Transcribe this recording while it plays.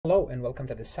Hello and welcome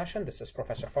to this session. This is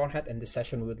Professor Farhat. In this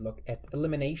session we would look at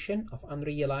elimination of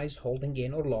unrealized holding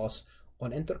gain or loss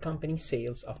on intercompany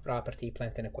sales of property,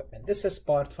 plant and equipment. This is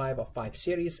part 5 of 5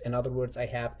 series. In other words, I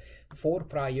have 4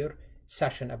 prior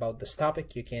sessions about this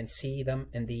topic. You can see them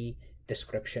in the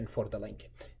description for the link.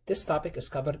 This topic is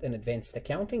covered in advanced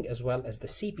accounting as well as the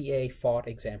CPA FAR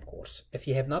exam course. If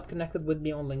you have not connected with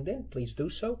me on LinkedIn, please do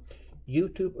so.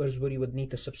 YouTube is where you would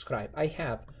need to subscribe. I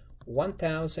have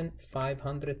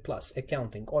 1,500 plus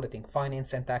accounting, auditing,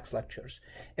 finance, and tax lectures.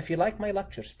 If you like my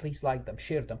lectures, please like them,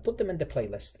 share them, put them in the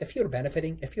playlist. If you're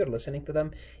benefiting, if you're listening to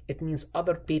them, it means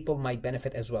other people might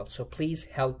benefit as well. So please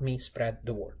help me spread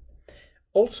the word.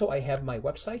 Also, I have my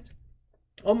website.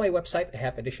 On my website, I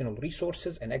have additional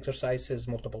resources and exercises,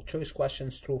 multiple choice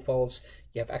questions, true, false.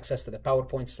 You have access to the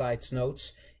PowerPoint slides,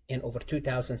 notes, and over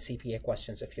 2,000 CPA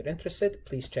questions. If you're interested,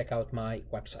 please check out my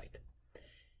website.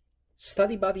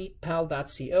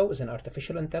 StudyBuddyPal.co is an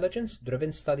artificial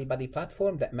intelligence-driven study buddy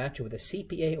platform that matches with a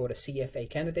CPA or a CFA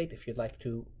candidate if you'd like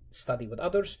to study with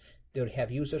others. They have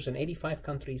users in 85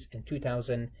 countries and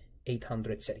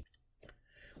 2,800 cities.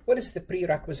 What is the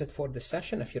prerequisite for this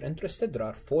session? If you're interested, there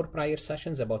are 4 prior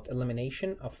sessions about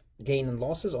elimination of gain and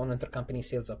losses on intercompany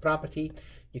sales of property.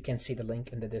 You can see the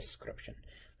link in the description.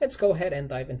 Let's go ahead and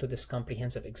dive into this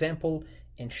comprehensive example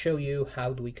and show you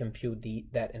how do we compute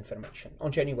that information.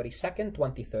 On January 2nd,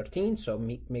 2013, so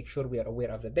make sure we are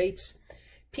aware of the dates,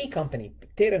 P company,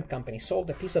 parent company, sold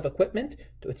a piece of equipment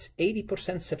to its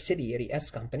 80% subsidiary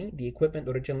S company. The equipment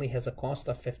originally has a cost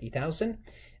of $50,000,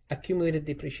 accumulated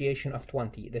depreciation of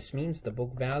 $20,000. This means the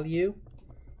book value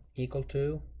equal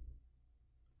to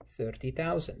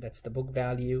 $30,000. That's the book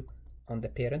value on the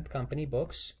parent company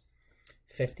books.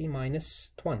 50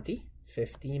 minus 20.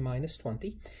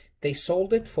 They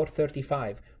sold it for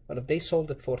 $35,000. Well, if they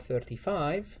sold it for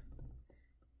 $35,000,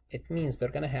 it means they're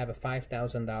going to have a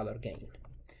 $5,000 gain.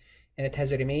 And it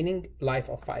has a remaining life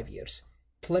of 5 years.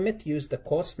 Plymouth used the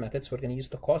cost method, so we're going to use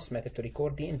the cost method to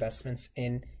record the investments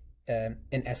in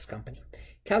S company.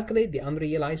 Calculate the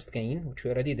unrealized gain, which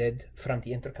we already did, from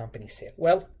the intercompany sale.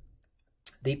 Well,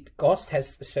 the cost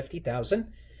is $50,000.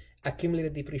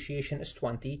 Accumulated depreciation is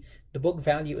 $20,000. The book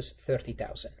value is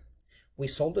 $30,000. We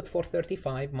sold it for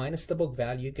 $35,000 minus the book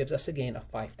value gives us a gain of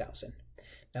 $5,000.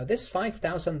 Now this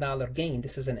 $5,000 gain,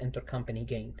 this is an intercompany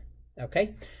gain.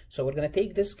 Okay, so we're going to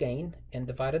take this gain and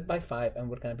divide it by 5, and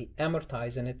we're going to be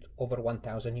amortizing it over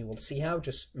 1,000. You will see how.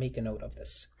 Just make a note of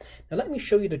this. Now let me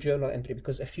show you the journal entry,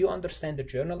 because if you understand the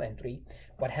journal entry,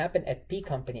 what happened at P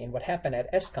company and what happened at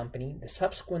S company, the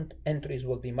subsequent entries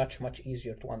will be much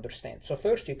easier to understand. So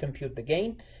first you compute the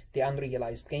gain. The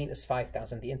unrealized gain is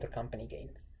 $5,000, the intercompany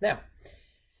gain. Now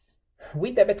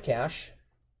we debit cash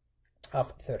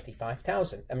of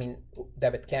 $35,000. I mean,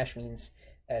 debit cash means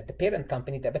the parent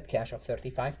company debit cash of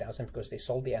 $35,000 because they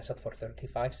sold the asset for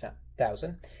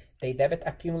 $35,000. They debit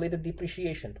accumulated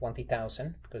depreciation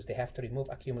 $20,000 because they have to remove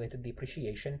accumulated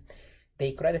depreciation.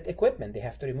 They credit equipment. They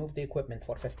have to remove the equipment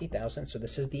for $50,000. So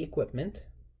this is the equipment,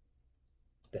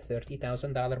 the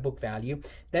 $30,000 book value.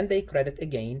 Then they credit a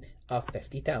gain of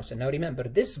 $50,000. Now remember,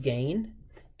 this gain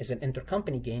is an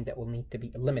intercompany gain that will need to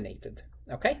be eliminated.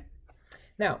 Okay.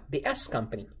 Now the S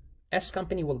company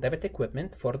will debit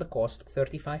equipment for the cost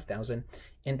 $35,000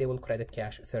 and they will credit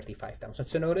cash $35,000.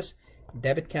 So notice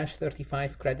debit cash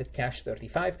 $35,000, credit cash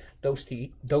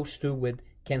 $35,000. Those two would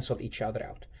cancel each other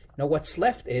out. Now what's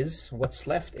left is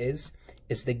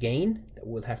the gain that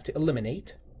we'll have to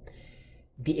eliminate.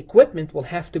 The equipment will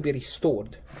have to be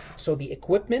restored. So the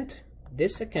equipment,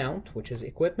 this account, which is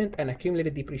equipment and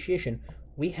accumulated depreciation,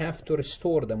 we have to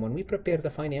restore them. When we prepare the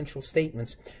financial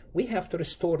statements, we have to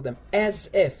restore them as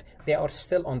if they are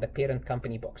still on the parent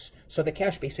company books. So the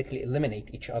cash basically eliminate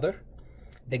each other.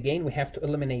 The gain, we have to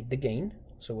eliminate the gain.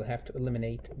 So we'll have to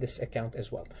eliminate this account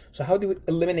as well. So how do we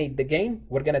eliminate the gain?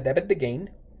 We're going to debit the gain.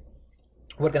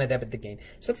 So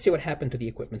let's see what happened to the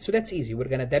equipment. So that's easy. We're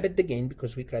going to debit the gain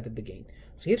because we credit the gain.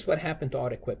 So here's what happened to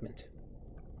our equipment.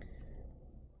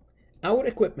 Our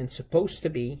equipment's supposed to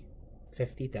be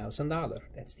 $50,000.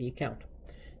 That's the account.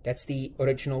 That's the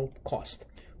original cost.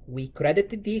 We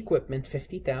credited the equipment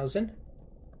 $50,000.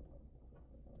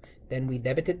 Then we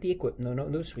debited the equipment.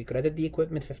 No. So we credited the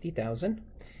equipment $50,000.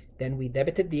 Then we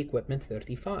debited the equipment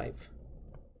 $35,000.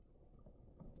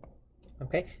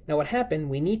 Okay. Now what happened?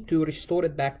 We need to restore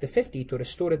it back to 50. To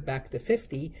restore it back to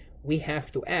 50, we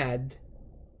have to add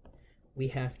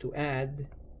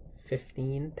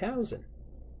 15,000.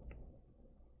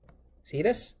 See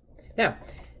this? Now,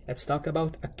 let's talk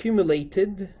about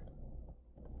accumulated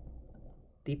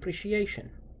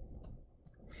depreciation.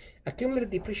 Accumulated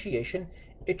depreciation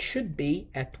it should be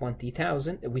at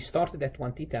 20,000. We started at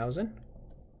 20,000.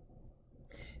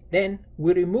 Then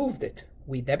we removed it.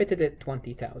 We debited it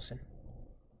 20,000.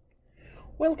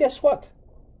 Well, guess what?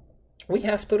 We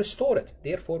have to restore it.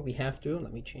 Therefore, we have to,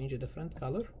 let me change a different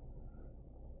color.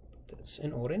 It's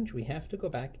in orange. We have to go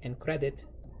back and credit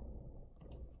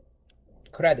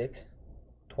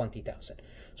 20,000.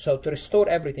 So to restore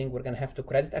everything, we're going to have to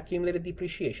credit accumulated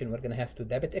depreciation, we're going to have to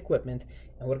debit equipment,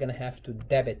 and we're going to have to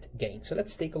debit gain. So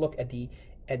let's take a look at the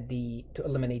to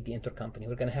eliminate the intercompany.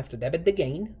 We're going to have to debit the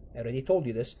gain. I already told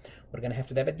you this. We're going to have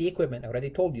to debit the equipment. I already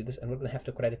told you this. And we're going to have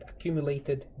to credit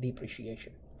accumulated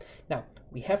depreciation. Now,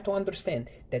 we have to understand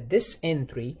that this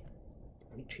entry,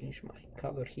 let me change my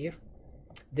color here.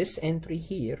 This entry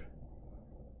here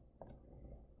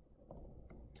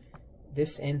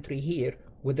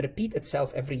would repeat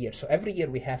itself every year. So every year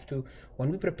we have to,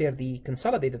 when we prepare the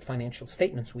consolidated financial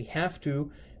statements, we have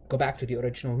to go back to the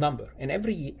original number. And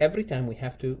every time we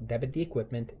have to debit the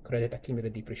equipment, credit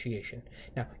accumulated depreciation.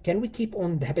 Now, can we keep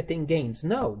on debiting gains?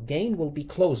 No, gain will be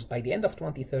closed. By the end of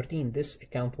 2013, this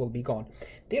account will be gone.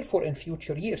 Therefore, in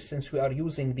future years, since we are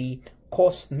using the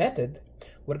cost method,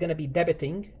 we're going to be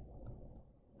debiting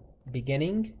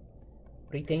beginning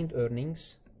retained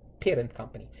earnings parent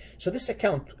company. So this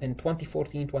account in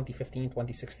 2014, 2015,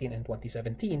 2016, and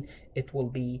 2017, it will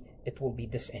be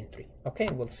this entry. Okay,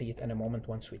 and we'll see it in a moment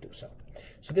once we do so.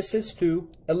 So this is to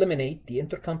eliminate the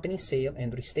intercompany sale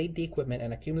and restate the equipment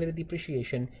and accumulated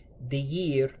depreciation the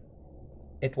year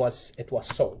it was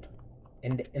sold.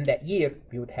 In that year,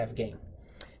 we would have gain.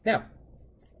 Now,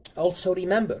 also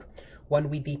remember,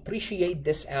 when we depreciate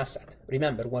this asset, we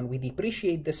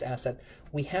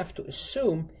have to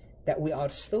assume that we are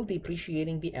still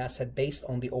depreciating the asset based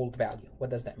on the old value.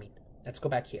 What does that mean? Let's go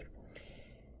back here.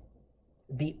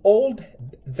 The old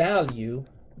value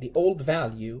is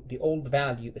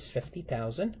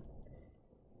 50,000.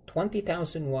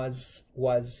 20,000 was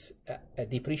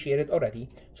depreciated already,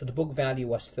 so the book value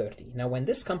was 30. Now, when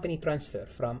this company transferred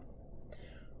from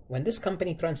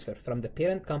the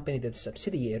parent company to the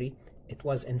subsidiary, it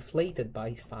was inflated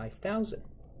by 5,000.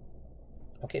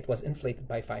 Okay, it was inflated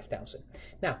by 5,000.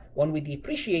 Now, when we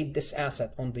depreciate this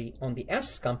asset on the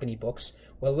S company books,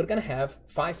 well, we're going to have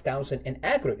 5,000 in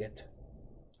aggregate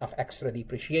of extra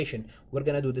depreciation. We're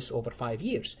going to do this over 5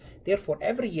 years. Therefore,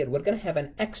 every year we're going to have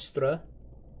an extra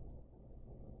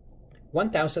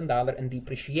 $1,000 in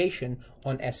depreciation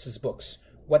on S's books.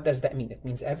 What does that mean? It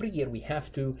means every year we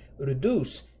have to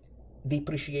reduce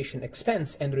depreciation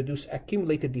expense and reduce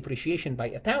accumulated depreciation by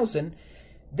 1,000.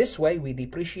 This way, we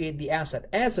depreciate the asset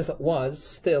as if it was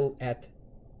still at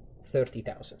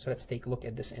 30,000. So let's take a look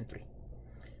at this entry.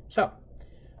 So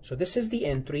this is the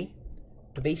entry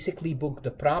to basically book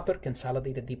the proper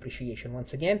consolidated depreciation.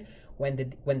 Once again,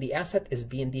 when the asset is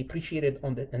being depreciated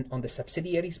on the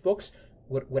subsidiaries books,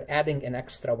 we're adding an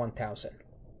extra 1,000.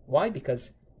 Why?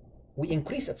 Because we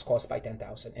increase its cost by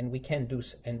 10,000, and we can do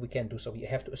so. We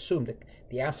have to assume that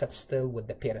the asset's still with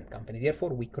the parent company.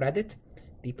 Therefore, we credit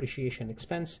depreciation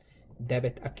expense,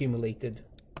 debit accumulated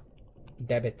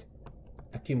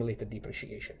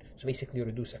depreciation. So basically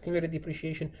reduce accumulated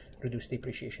depreciation, reduce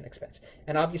depreciation expense.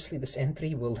 And obviously this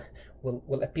entry will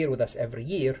appear with us every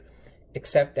year,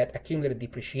 except that accumulated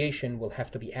depreciation will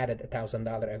have to be added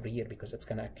 $1,000 every year because it's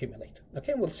going to accumulate.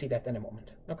 Okay, we'll see that in a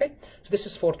moment. Okay, so this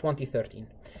is for 2013.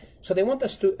 So they want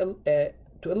us to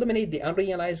eliminate the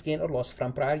unrealized gain or loss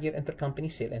from prior year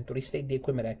intercompany sale and to restate the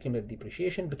equipment accumulated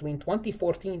depreciation between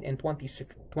 2014 and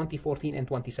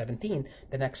 2017,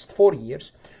 the next 4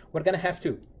 years. We're going to have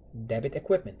to debit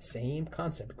equipment, same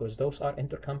concept, because those are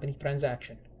intercompany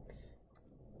transaction.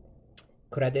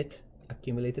 Credit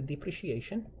accumulated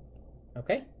depreciation.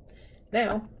 Okay.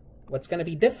 Now, what's going to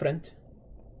be different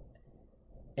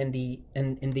in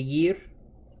the year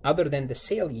other than the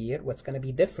sale year? What's going to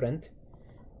be different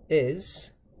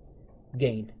is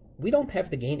gain. We don't have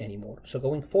the gain anymore. So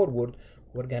going forward,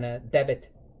 we're going to debit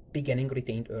beginning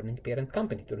retained earning parent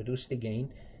company to reduce the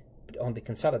gain on the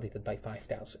consolidated by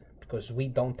 5,000 because we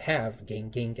don't have gain.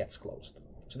 Gain gets closed.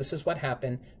 So this is what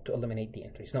happened to eliminate the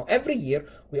entries. Now, every year,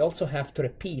 we also have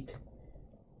to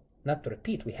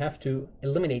we have to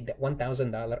eliminate that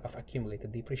 $1,000 of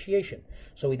accumulated depreciation.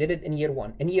 So we did it in year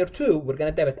 1. In year 2, we're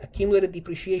going to debit accumulated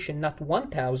depreciation, not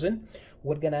 1,000.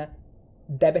 We're going to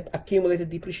debit accumulated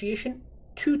depreciation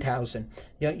 2,000.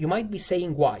 You might be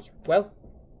saying why? Well,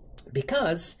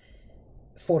 because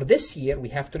for this year we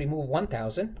have to remove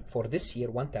 1,000. For this year,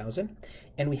 1,000,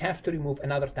 and we have to remove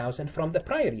another 1,000 from the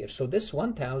prior year. So this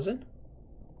 1,000,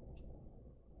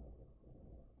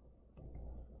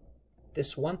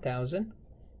 this 1,000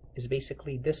 is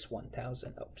basically this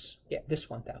 1,000. Oops, yeah, this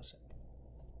 1,000.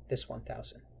 this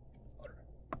 1,000,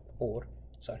 or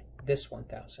sorry, this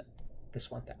 1,000, this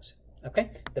 1,000.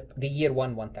 Okay, the year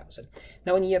 1,000.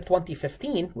 Now in year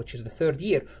 2015, which is the third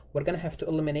year, we're going to have to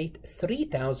eliminate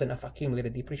 3,000 of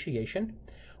accumulated depreciation,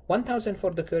 1,000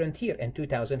 for the current year, and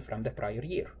 2,000 from the prior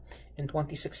year. In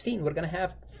 2016, we're going to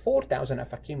have 4,000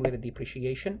 of accumulated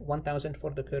depreciation, 1,000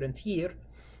 for the current year,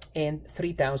 and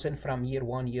 3,000 from year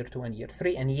 1, year 2, and year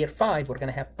 3. And year 5, we're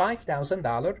going to have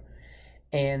 $5,000,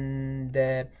 and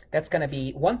that's going to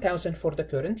be 1,000 for the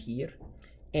current year,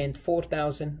 and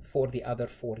 4,000 for the other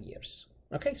 4 years.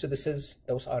 Okay, so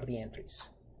those are the entries.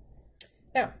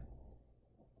 Now,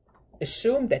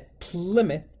 assume that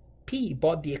Plymouth P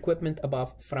bought the equipment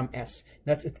above from S.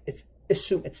 That's it.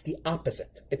 Assume it's the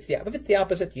opposite. If it's the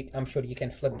opposite, I'm sure you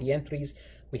can flip the entries.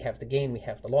 We have the gain, we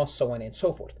have the loss, so on and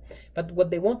so forth. But what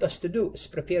they want us to do is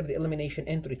prepare the elimination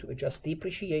entry to adjust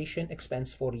depreciation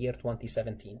expense for year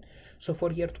 2017. So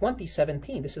for year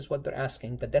 2017, this is what they're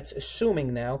asking, but that's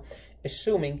assuming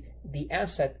the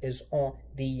asset is on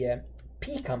the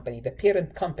P company, the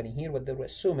parent company. Here what they're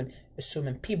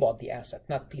assuming P bought the asset,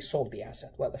 not P sold the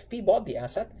asset. Well, if P bought the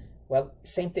asset, well,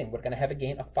 same thing. We're going to have a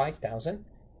gain of 5,000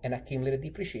 and accumulated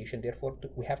depreciation. Therefore,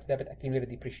 we have to debit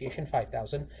accumulated depreciation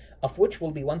 5,000, of which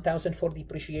will be 1,000 for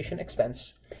depreciation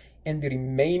expense, and the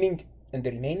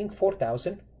remaining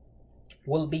 4,000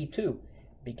 will be to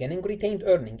beginning retained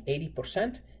earning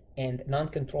 80% and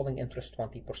non-controlling interest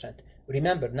 20%.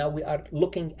 Remember, now we are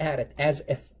looking at it as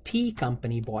if P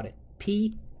company bought it.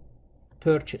 P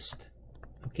purchased.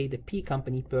 Okay, the P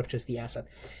company purchased the asset.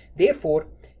 Therefore,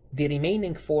 the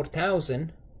remaining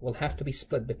 4,000 will have to be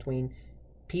split between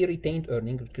P retained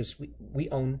earning, because we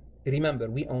own, remember,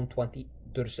 we own 20,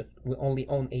 we only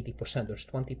own 80%, there's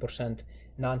 20%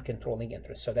 non-controlling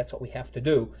interest. So that's what we have to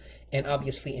do. And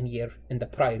obviously in the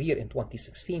prior year, in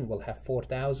 2016, we'll have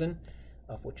 4,000,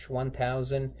 of which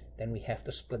 1,000, then we have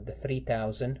to split the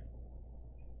 3,000,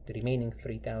 the remaining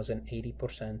 3,000,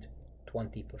 80%,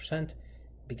 20%,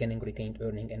 beginning retained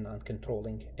earning and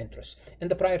non-controlling interest. In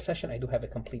the prior session, I do have a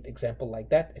complete example like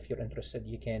that. If you're interested,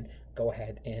 you can go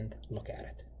ahead and look at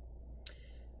it.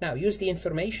 Now, use the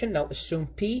information. Now, assume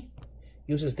P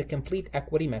uses the complete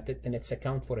equity method in its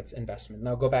account for its investment.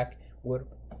 Now, go back where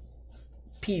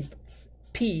P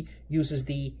uses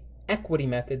the equity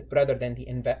method rather than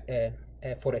the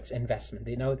for its investment.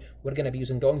 You know, we're going to be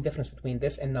using the only difference between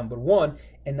this and number one.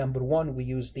 In number one, we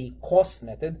use the cost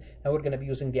method. Now we're going to be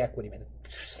using the equity method.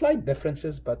 Slight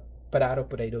differences, but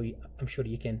I'm sure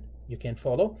you can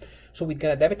follow. So we're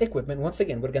going to debit equipment. Once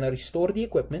again, we're going to restore the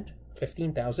equipment,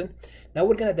 15,000. Now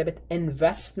we're going to debit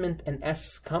investment in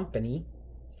S company,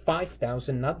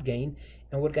 5,000, not gain,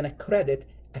 and we're going to credit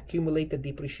accumulated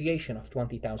depreciation of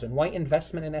 20,000. Why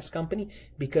investment in S company?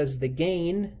 Because the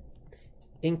gain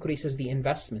increases the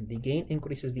investment. The gain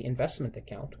increases the investment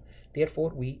account.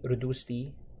 Therefore, we reduce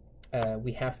the,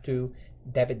 we have to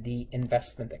debit the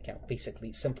investment account.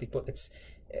 Basically, simply put, it's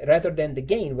rather than the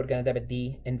gain, we're going to debit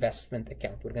the investment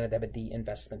account. We're going to debit the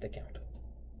investment account.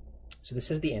 So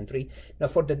this is the entry. Now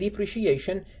for the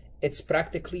depreciation, it's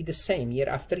practically the same year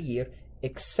after year,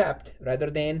 except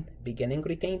rather than beginning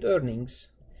retained earnings,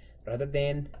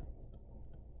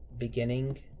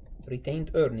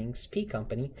 retained earnings P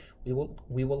company,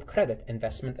 we will credit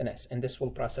investment in S, and this will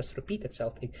process repeat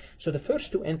itself. So the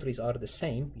first two entries are the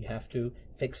same. You have to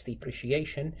fix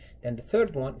depreciation. Then the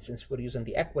third one, since we're using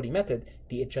the equity method,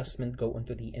 the adjustment go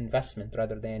into the investment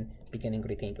rather than beginning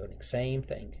retained earnings. Same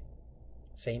thing,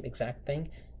 same exact thing,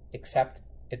 except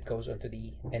it goes into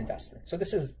the investment. So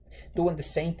this is doing the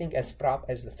same thing as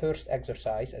the first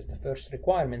exercise, as the first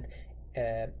requirement,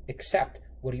 except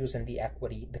we're using the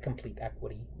complete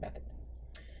equity method.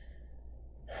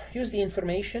 Use the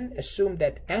information. Assume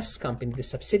that S company, the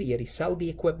subsidiary, sell the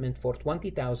equipment for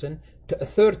 20,000 to a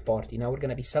third party. Now we're going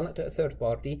to be selling it to a third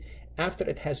party after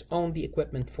it has owned the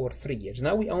equipment for 3 years.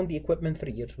 Now we own the equipment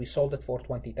 3 years. We sold it for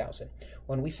 20,000.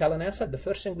 When we sell an asset, the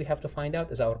first thing we have to find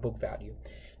out is our book value.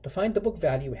 To find the book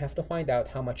value, we have to find out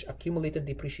how much accumulated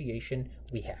depreciation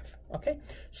we have. Okay,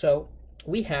 so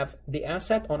we have the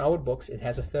asset on our books. It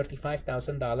has a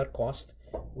 $35,000 cost.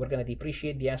 We're going to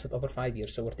depreciate the asset over 5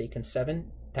 years. So we're taking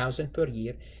 $7,000 per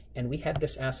year. And we had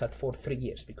this asset for 3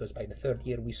 years because by the third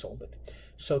year we sold it.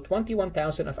 So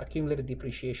 21,000 of accumulated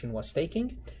depreciation was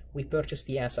taken. We purchased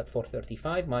the asset for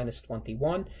 35 minus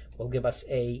 21 will give us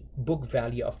a book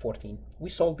value of 14. We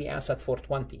sold the asset for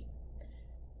 20.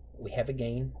 We have a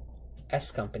gain,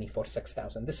 S company, for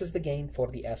 6,000. This is the gain for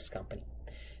the S company.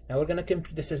 Now we're going to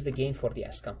compute, this is the gain for the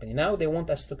S company. Now they want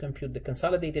us to compute the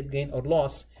consolidated gain or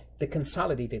loss,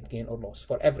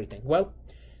 for everything. Well,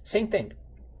 same thing.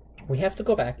 We have to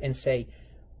go back and say,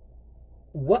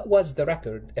 what was the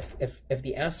record if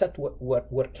the asset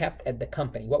were kept at the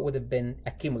company? What would have been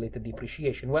accumulated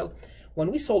depreciation? Well,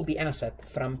 when we sold the asset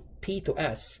from P to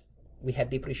S, we had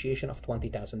depreciation of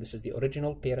 20,000. This is the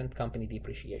original parent company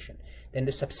depreciation. Then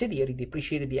the subsidiary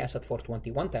depreciated the asset for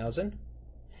 21,000.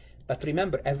 But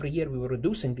remember, every year we were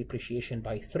reducing depreciation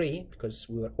by 3 because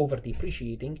we were over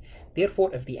depreciating.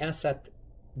 Therefore, if the asset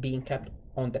being kept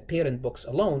on the parent books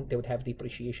alone, they would have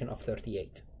depreciation of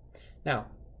 38. Now,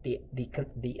 the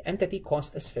entity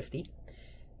cost is 50.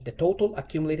 The total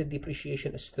accumulated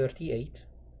depreciation is 38.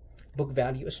 Book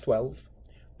value is 12.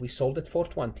 We sold it for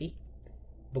 20.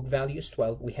 Book value is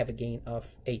 12. We have a gain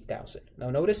of 8,000. Now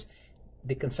notice,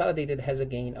 the consolidated has a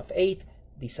gain of 8.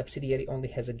 The subsidiary only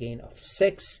has a gain of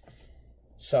 6.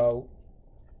 So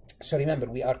remember,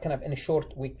 we are kind of in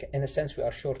a sense, we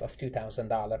are short of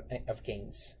 $2,000 of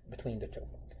gains between the two.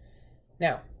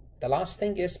 Now, the last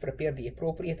thing is prepare the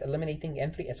appropriate eliminating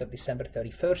entry as of December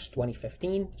 31st,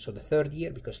 2015. So the third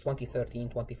year, because 2013,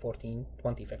 2014,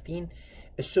 2015,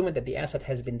 assuming that the asset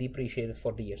has been depreciated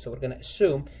for the year. So we're going to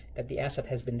assume that the asset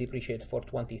has been depreciated for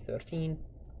 2013,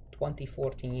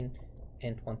 2014,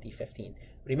 and 2015.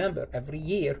 Remember, every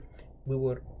year we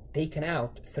were taken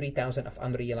out 3,000 of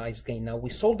unrealized gain. Now we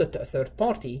sold it to a third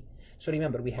party. So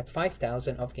remember, we had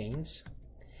 5,000 of gains.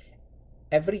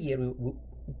 Every year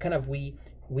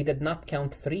we did not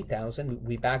count 3,000.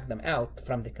 We backed them out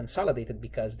from the consolidated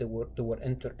because they were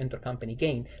intercompany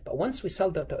gain. But once we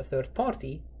sold it to a third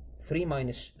party, 5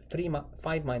 minus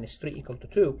 3 equal to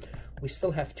 2, we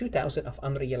still have 2,000 of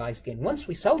unrealized gain. Once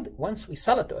we sell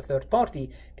it to a third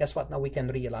party, guess what? Now we can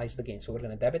realize the gain. So we're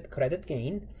going to debit credit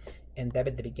gain and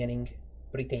debit the beginning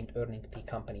retained earning P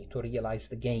company to realize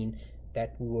the gain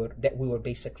that we were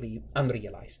basically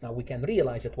unrealized. Now we can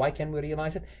realize it. Why can we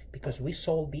realize it? Because we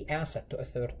sold the asset to a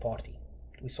third party.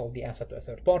 We sold the asset to a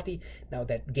third party. Now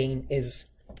that gain is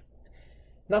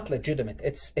not legitimate.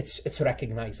 It's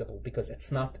recognizable because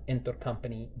it's not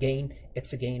intercompany gain.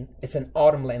 It's a gain. It's an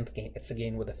arm length gain. It's a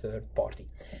gain with a third party.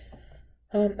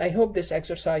 I hope this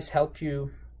exercise helped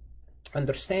you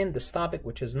understand this topic,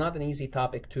 which is not an easy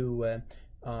topic to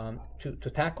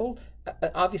tackle.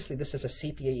 Obviously, this is a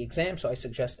CPA exam, so I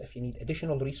suggest if you need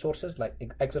additional resources like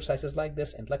exercises like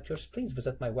this and lectures, please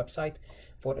visit my website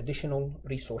for additional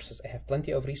resources. I have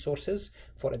plenty of resources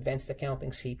for advanced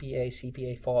accounting, CPA,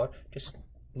 CPA 4. Just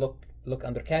look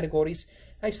under categories.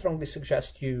 I strongly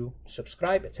suggest you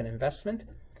subscribe. It's an investment.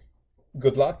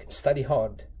 Good luck, study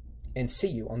hard, and see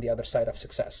you on the other side of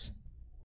success.